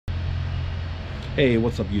Hey,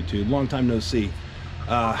 what's up YouTube? Long time no see.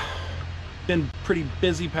 Been pretty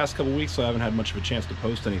busy past couple weeks, so I haven't had much of a chance to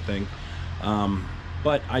post anything.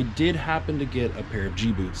 But I did happen to get a pair of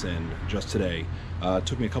G boots in just today. It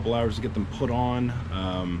took me a couple hours to get them put on.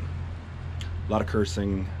 A lot of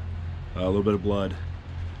cursing, a little bit of blood,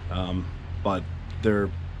 but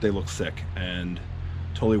they look sick and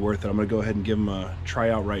totally worth it. I'm gonna go ahead and give them a try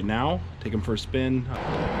out right now. Take them for a spin.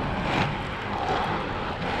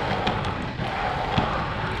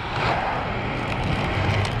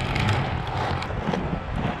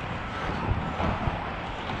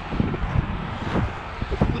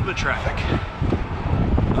 Traffic,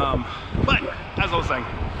 but as I was saying,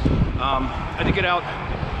 I did get out,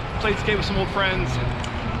 played skate with some old friends,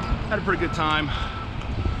 had a pretty good time.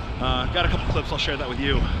 Got a couple clips, I'll share that with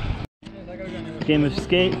you. Game of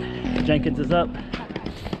skate, Jenkins is up.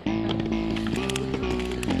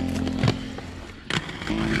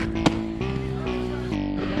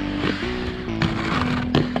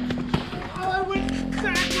 Oh, I went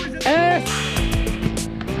backwards. S.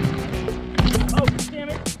 Oh,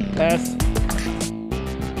 S.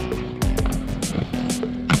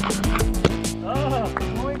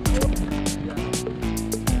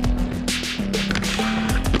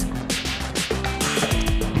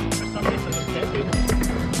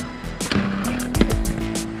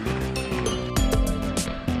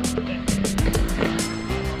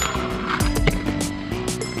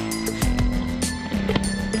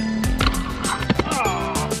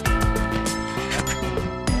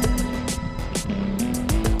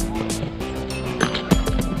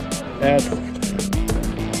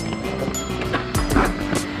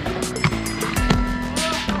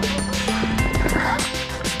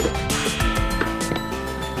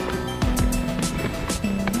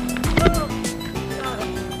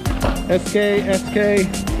 SK, SK,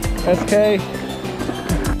 SK.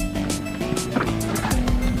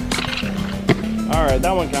 All right,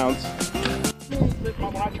 that one counts.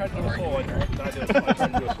 When I tried to do a sole, I tried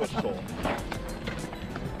to do a switch sole.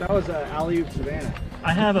 That was an alley-oop Savannah.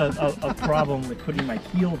 I have a problem with putting my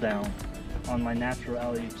heel down on my natural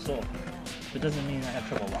alley-oop sole. It doesn't mean I have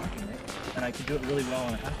trouble locking it, and I can do it really well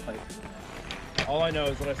on a half pipe. All I know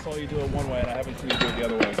is that I saw you do it one way and I haven't seen you do it the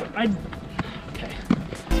other way. Okay.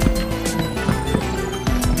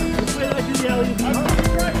 This way I do the alley-oop.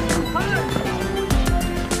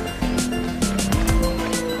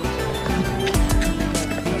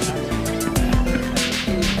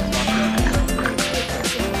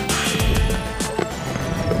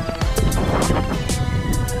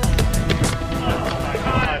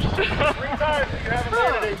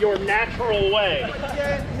 Your natural way.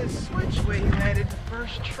 Yeah, his switch way he landed the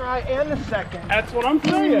first try and the second. That's what I'm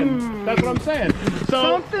saying. That's what I'm saying.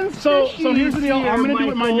 So here's the deal. I'm gonna do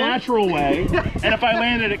it my natural way, and if I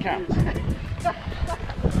land it, it counts.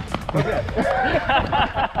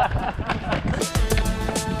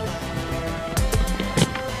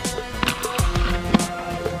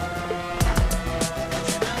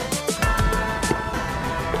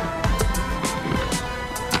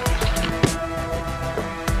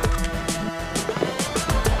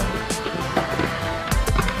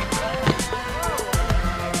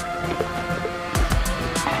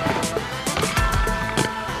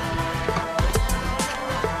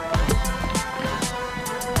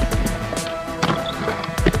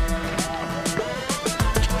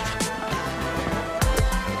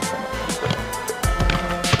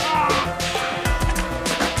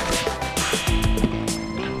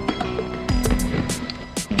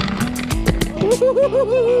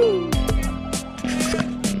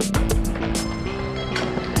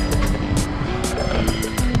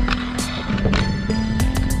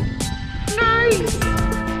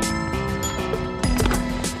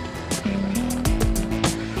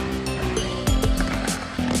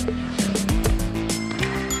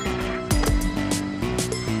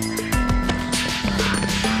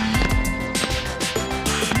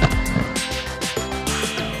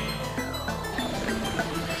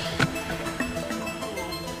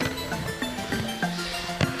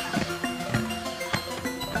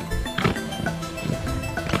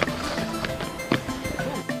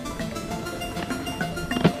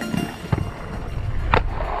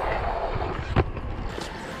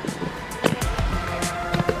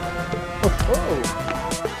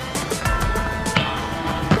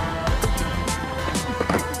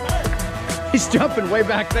 He's jumping way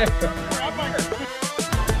back there.